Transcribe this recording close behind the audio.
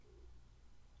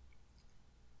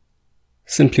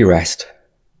Simply rest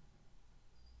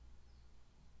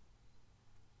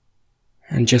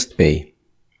and just be.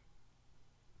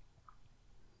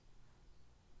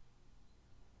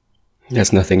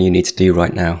 There's nothing you need to do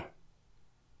right now.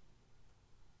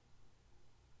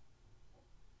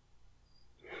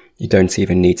 You don't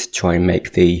even need to try and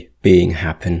make the being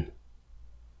happen.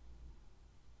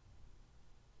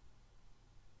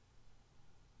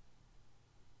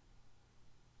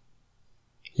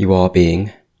 You are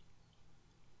being.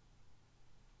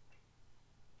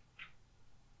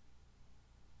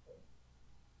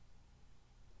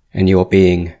 And you're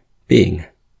being.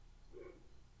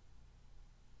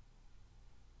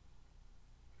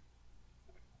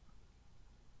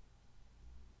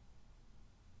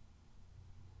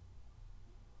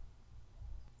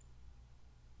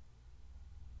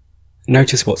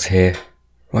 Notice what's here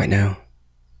right now.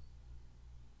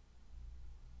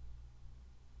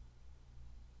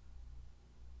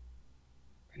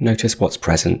 Notice what's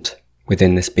present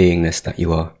within this beingness that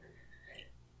you are.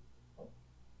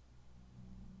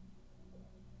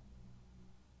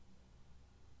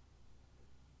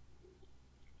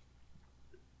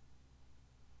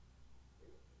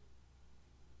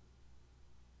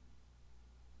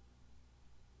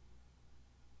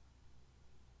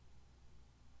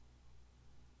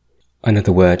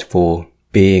 Another word for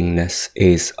beingness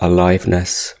is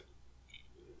aliveness.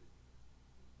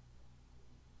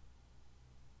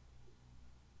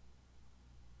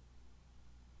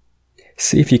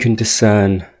 See if you can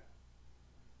discern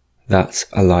that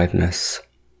aliveness.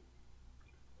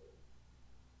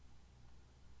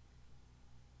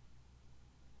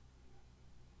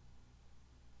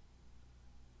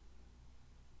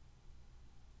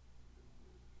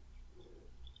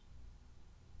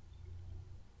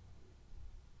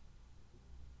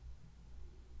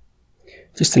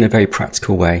 Just in a very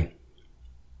practical way,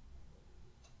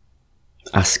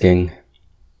 asking,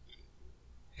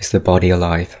 is the body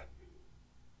alive?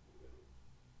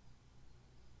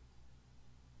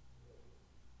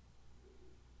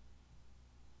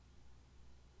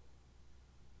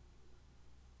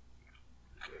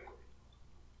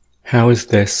 How is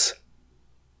this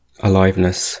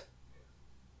aliveness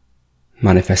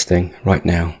manifesting right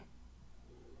now?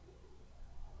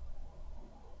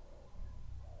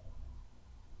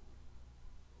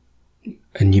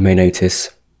 And you may notice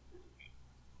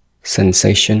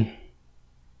sensation,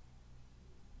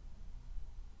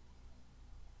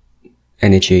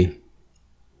 energy,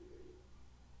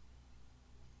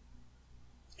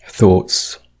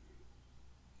 thoughts,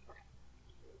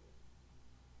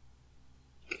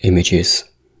 images,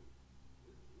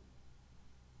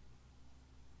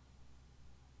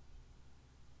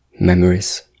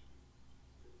 memories.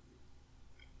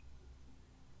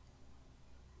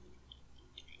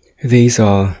 These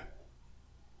are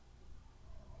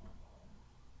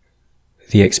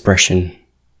the expression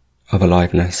of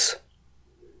aliveness,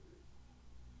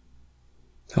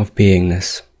 of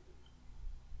beingness.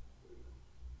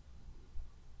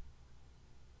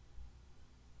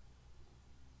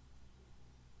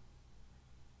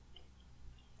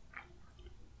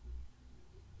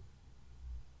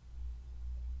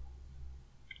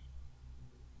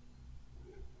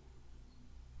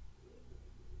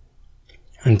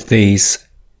 And these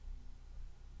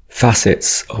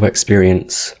facets of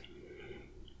experience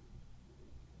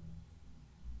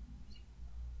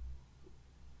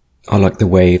are like the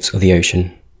waves of the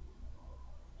ocean.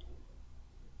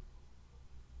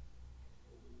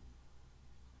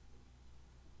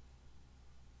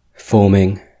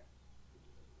 Forming,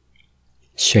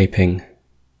 shaping,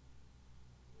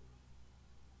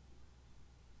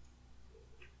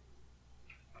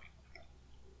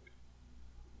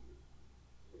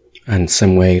 and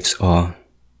some waves are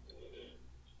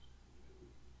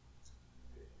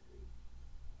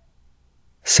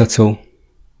subtle,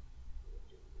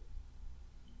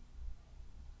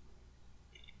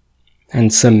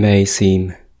 and some may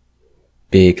seem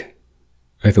big,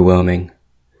 overwhelming.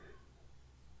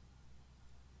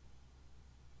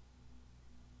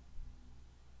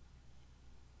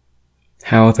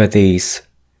 However these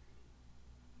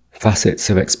facets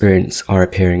of experience are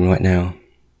appearing right now,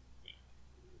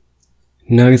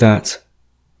 know that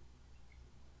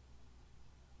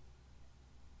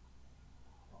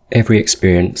every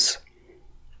experience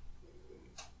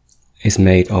is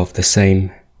made of the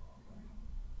same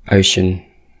ocean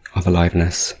of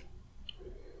aliveness.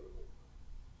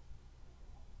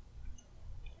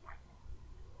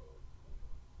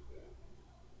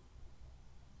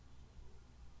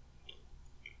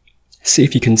 See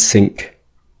if you can sink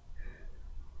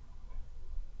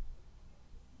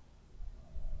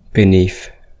beneath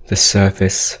the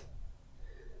surface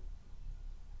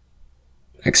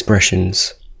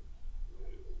expressions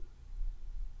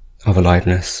of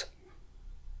aliveness.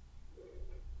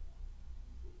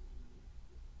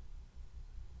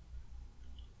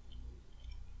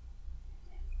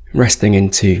 Resting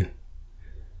into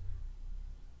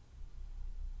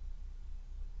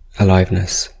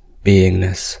aliveness,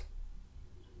 beingness,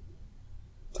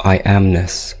 I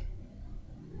amness.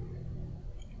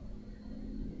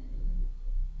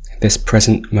 This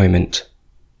present moment,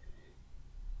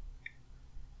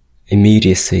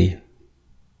 immediacy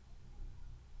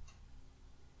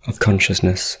of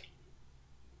consciousness.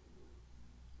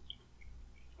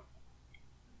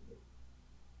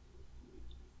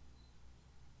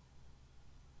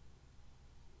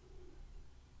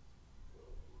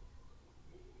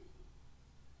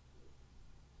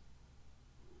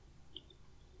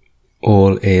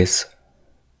 All is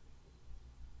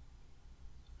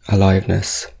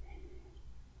aliveness.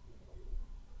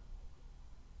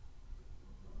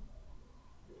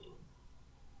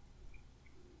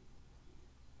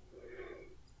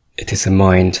 It is the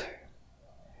mind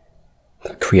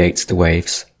that creates the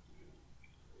waves,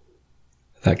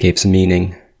 that gives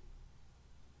meaning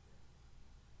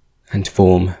and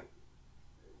form.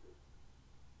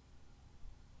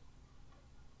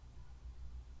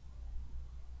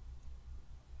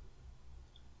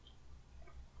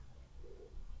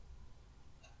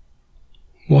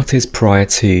 What is prior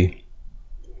to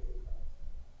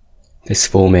this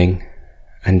forming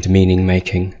and meaning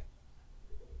making?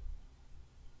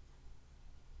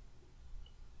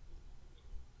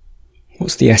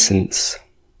 What's the essence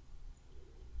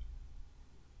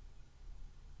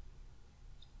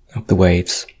of the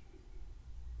waves?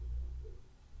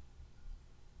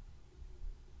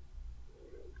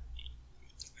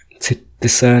 To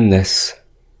discern this,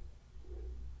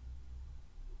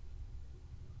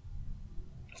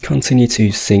 continue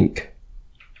to sink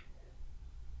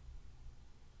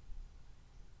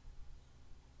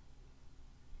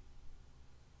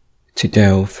to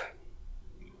delve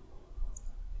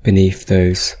beneath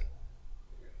those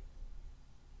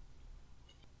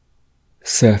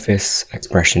surface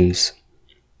expressions.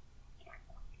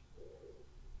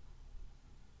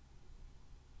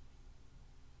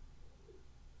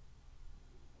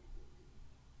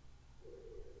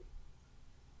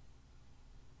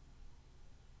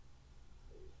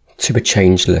 To the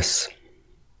changeless,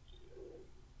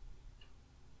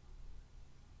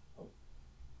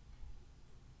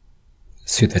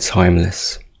 to the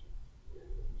timeless,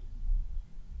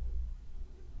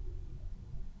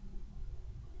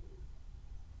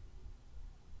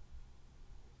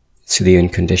 to the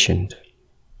unconditioned.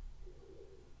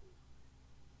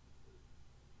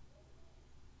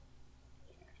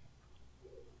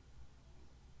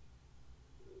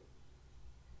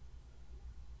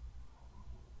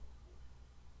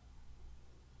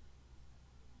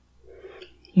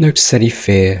 Notice any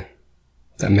fear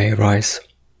that may arise.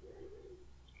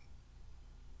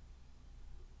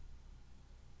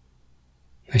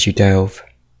 As you delve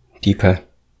deeper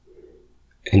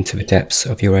into the depths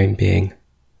of your own being.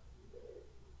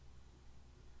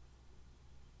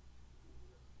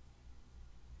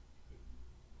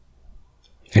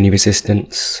 Any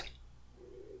resistance?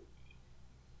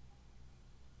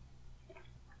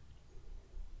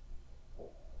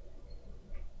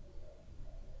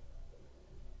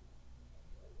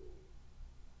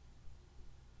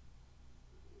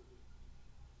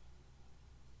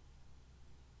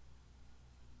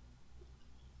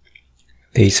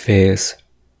 These fears,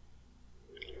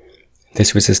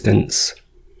 this resistance,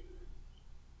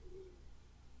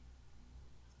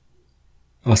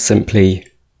 are simply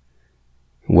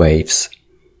waves.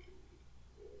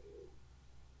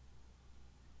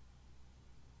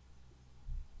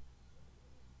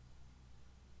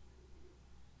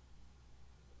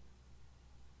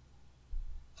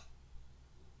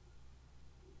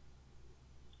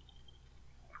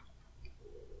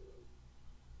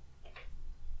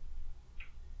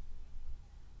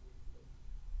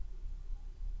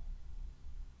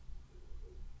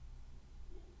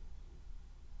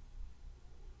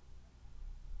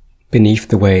 Beneath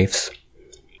the waves,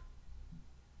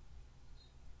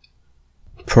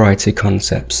 prior to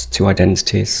concepts, to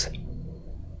identities,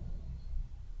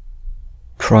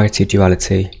 prior to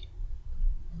duality,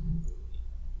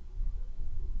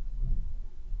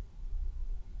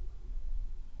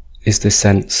 is the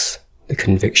sense, the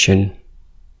conviction,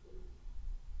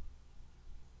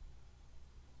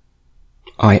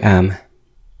 I am.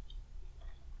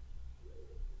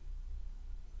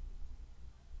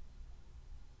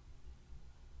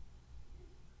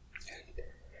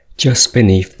 Just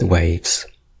beneath the waves,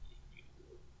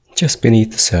 just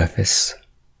beneath the surface,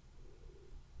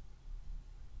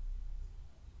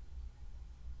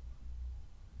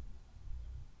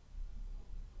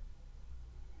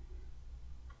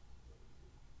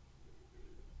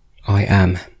 I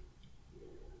am.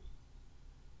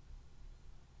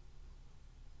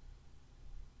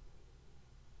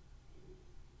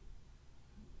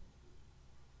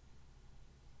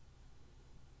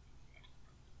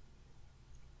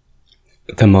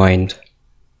 The mind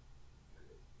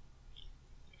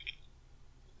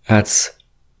adds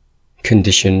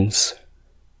conditions,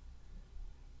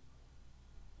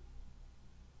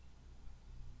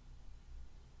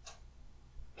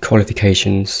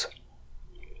 qualifications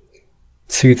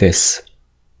to this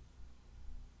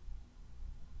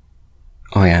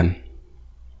I am.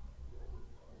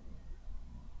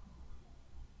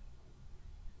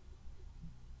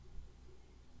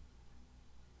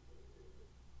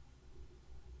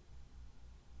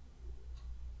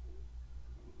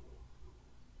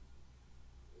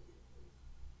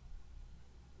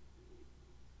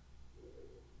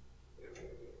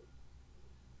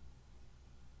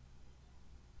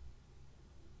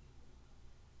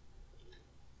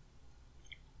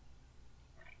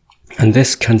 And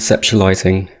this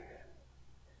conceptualizing,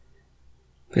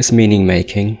 this meaning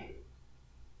making,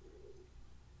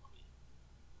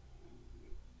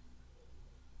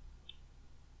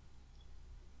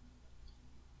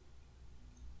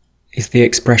 is the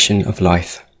expression of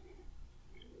life.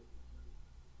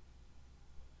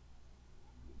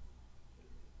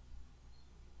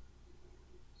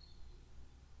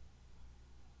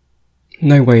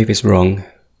 No wave is wrong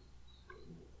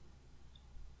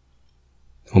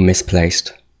or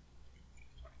misplaced.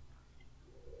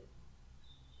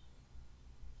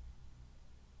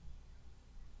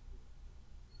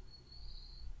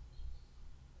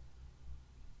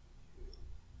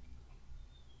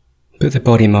 But the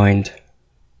body-mind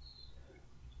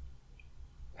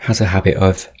has a habit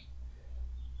of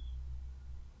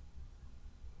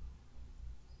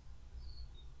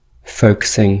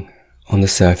focusing on the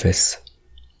surface,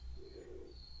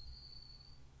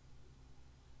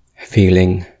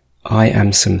 feeling I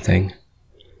am something,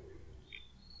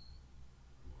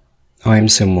 I am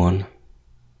someone,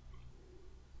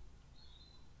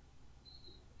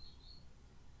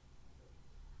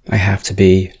 I have to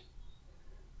be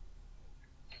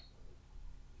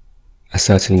a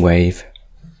certain wave,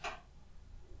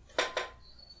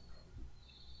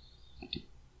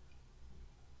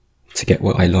 to get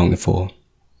what I long for.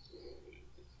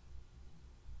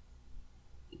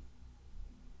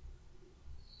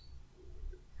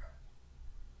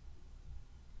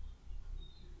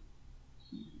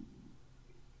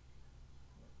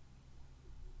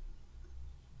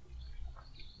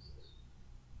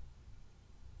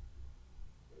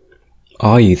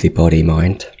 Are you the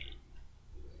body-mind?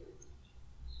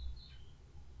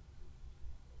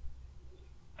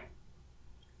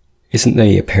 Isn't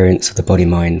the appearance of the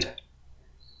body-mind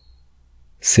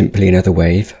simply another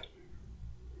wave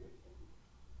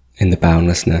in the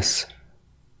boundlessness?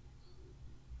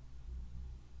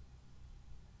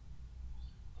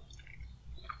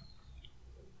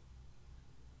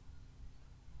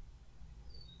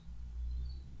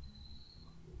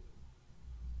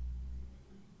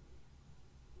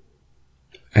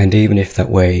 And even if that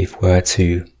wave were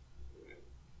to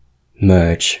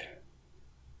merge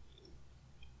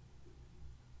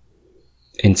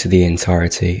into the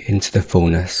entirety, into the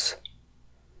fullness,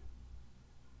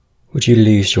 would you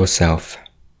lose yourself?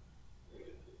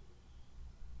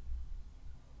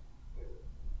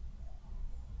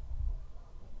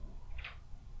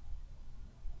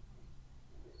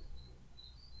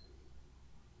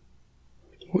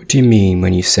 What do you mean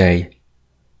when you say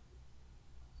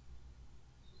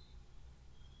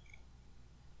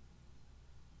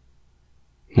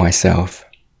myself?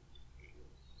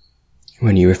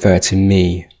 When you refer to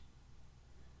me,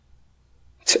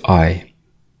 to I?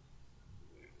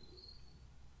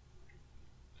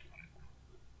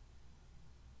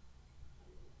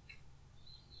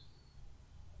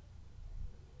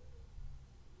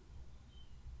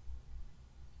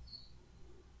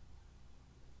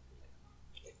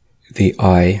 The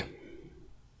I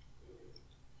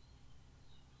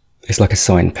is like a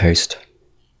signpost.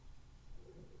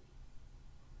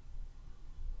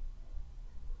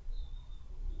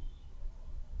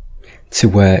 To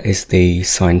where is the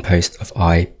signpost of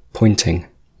I pointing?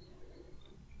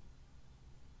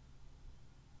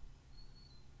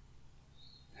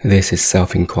 This is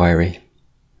self-inquiry.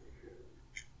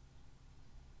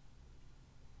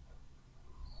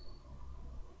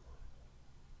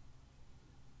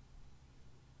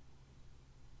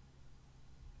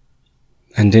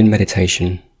 And in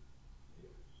meditation,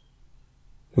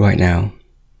 right now,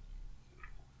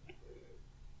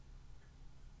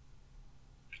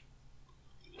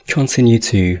 continue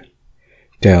to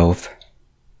delve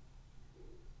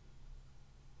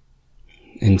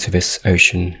into this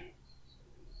ocean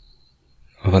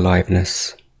of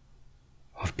aliveness,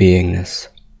 of beingness,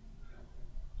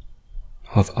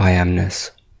 of I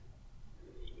amness,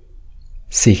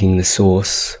 seeking the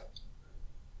source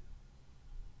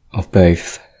of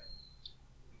both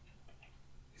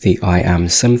the I am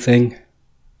something,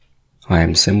 I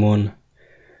am someone,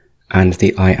 and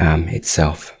the I am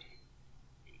itself.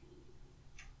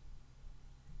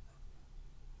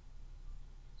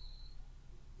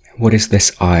 What is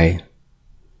this I?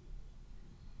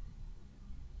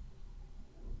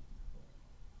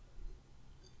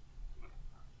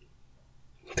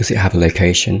 Does it have a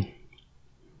location?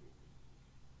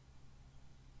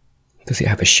 Does it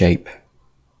have a shape?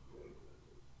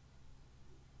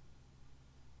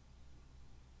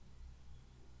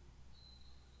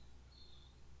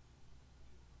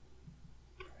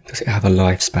 Does it have a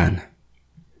lifespan?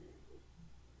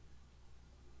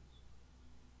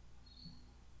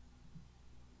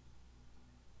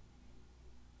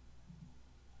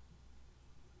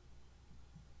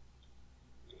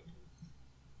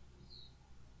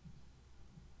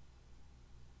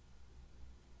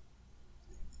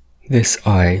 This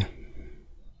I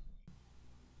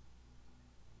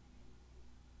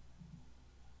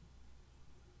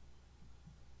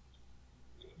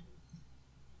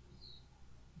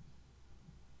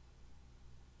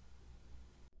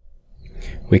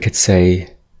we could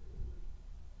say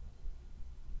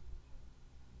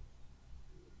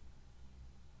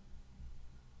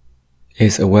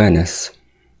is awareness.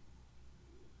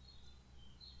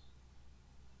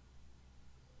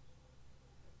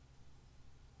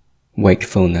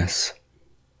 Wakefulness.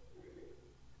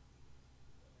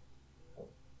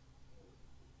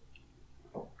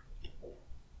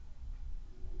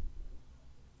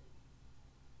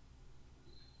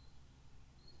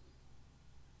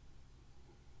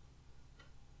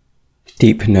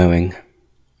 Deep knowing.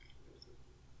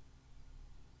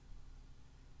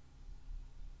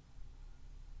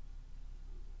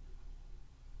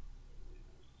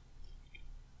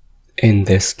 In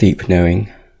this deep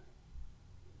knowing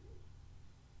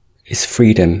is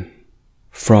freedom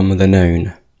from the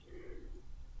known.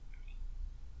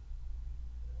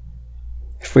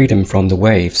 Freedom from the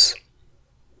waves.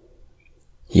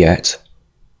 Yet,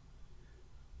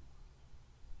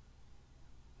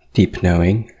 deep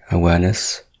knowing,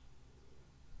 awareness,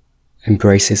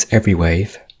 embraces every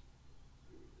wave,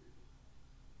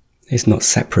 is not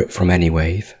separate from any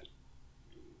wave,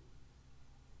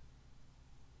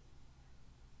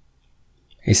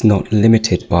 is not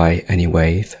limited by any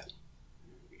wave,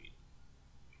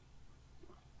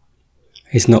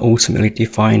 is not ultimately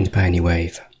defined by any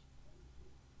wave.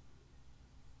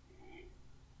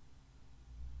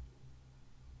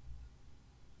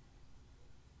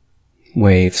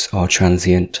 Waves are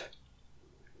transient.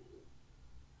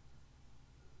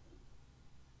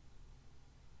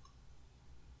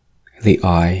 The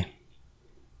I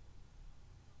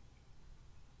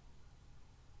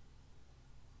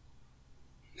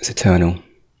is eternal.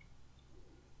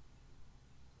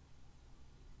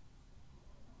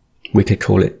 We could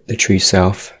call it the true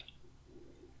self.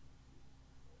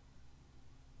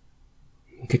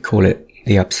 We could call it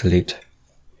the absolute.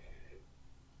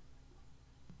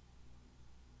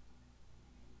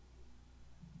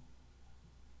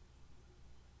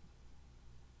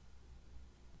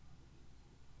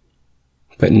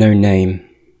 But no name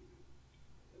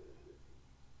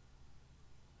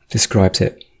describes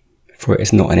it, for it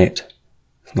is not an it,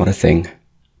 it's not a thing.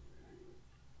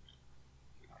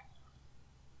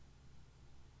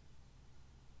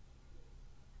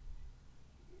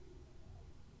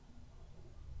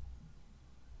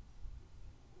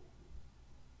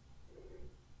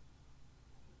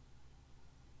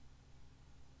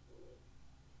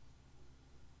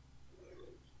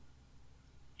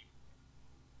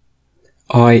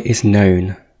 I is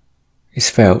known, is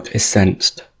felt, is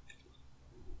sensed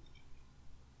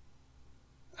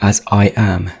as I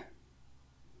am.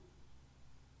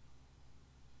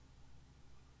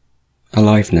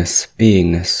 Aliveness,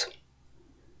 beingness,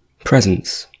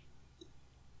 presence.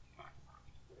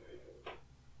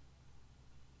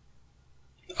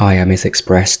 I am is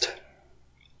expressed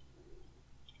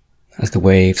as the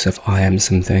waves of I am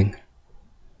something.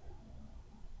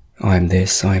 I am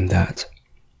this, I am that.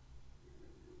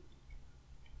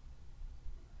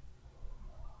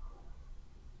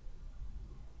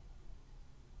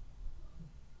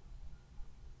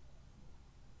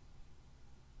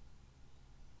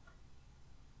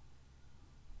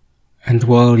 And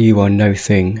while you are no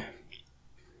thing,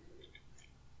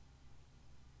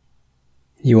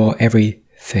 you are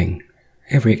everything,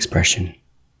 every expression.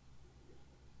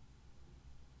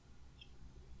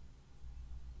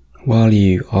 while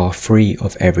you are free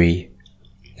of every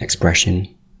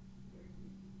expression,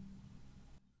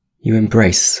 you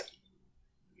embrace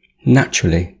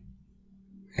naturally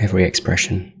every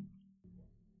expression.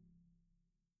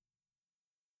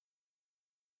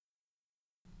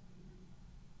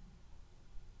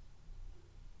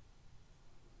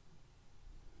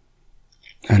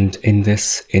 And in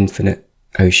this infinite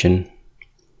ocean,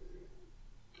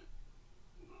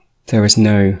 there is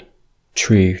no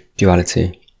true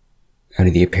duality,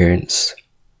 only the appearance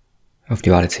of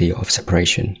duality, of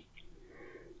separation.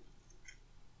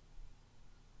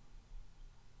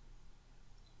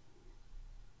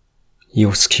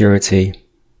 Your security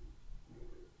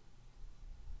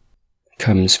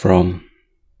comes from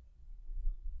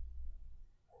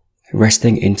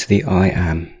resting into the I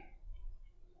am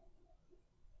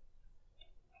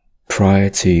prior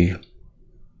to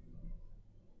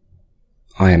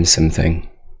I am something.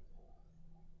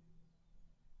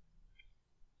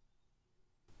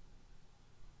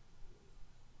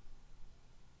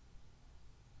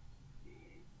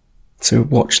 So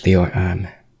watch the I am.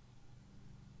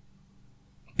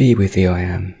 Be with the I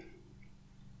am.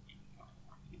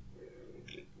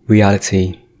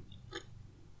 Reality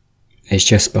is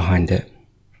just behind it.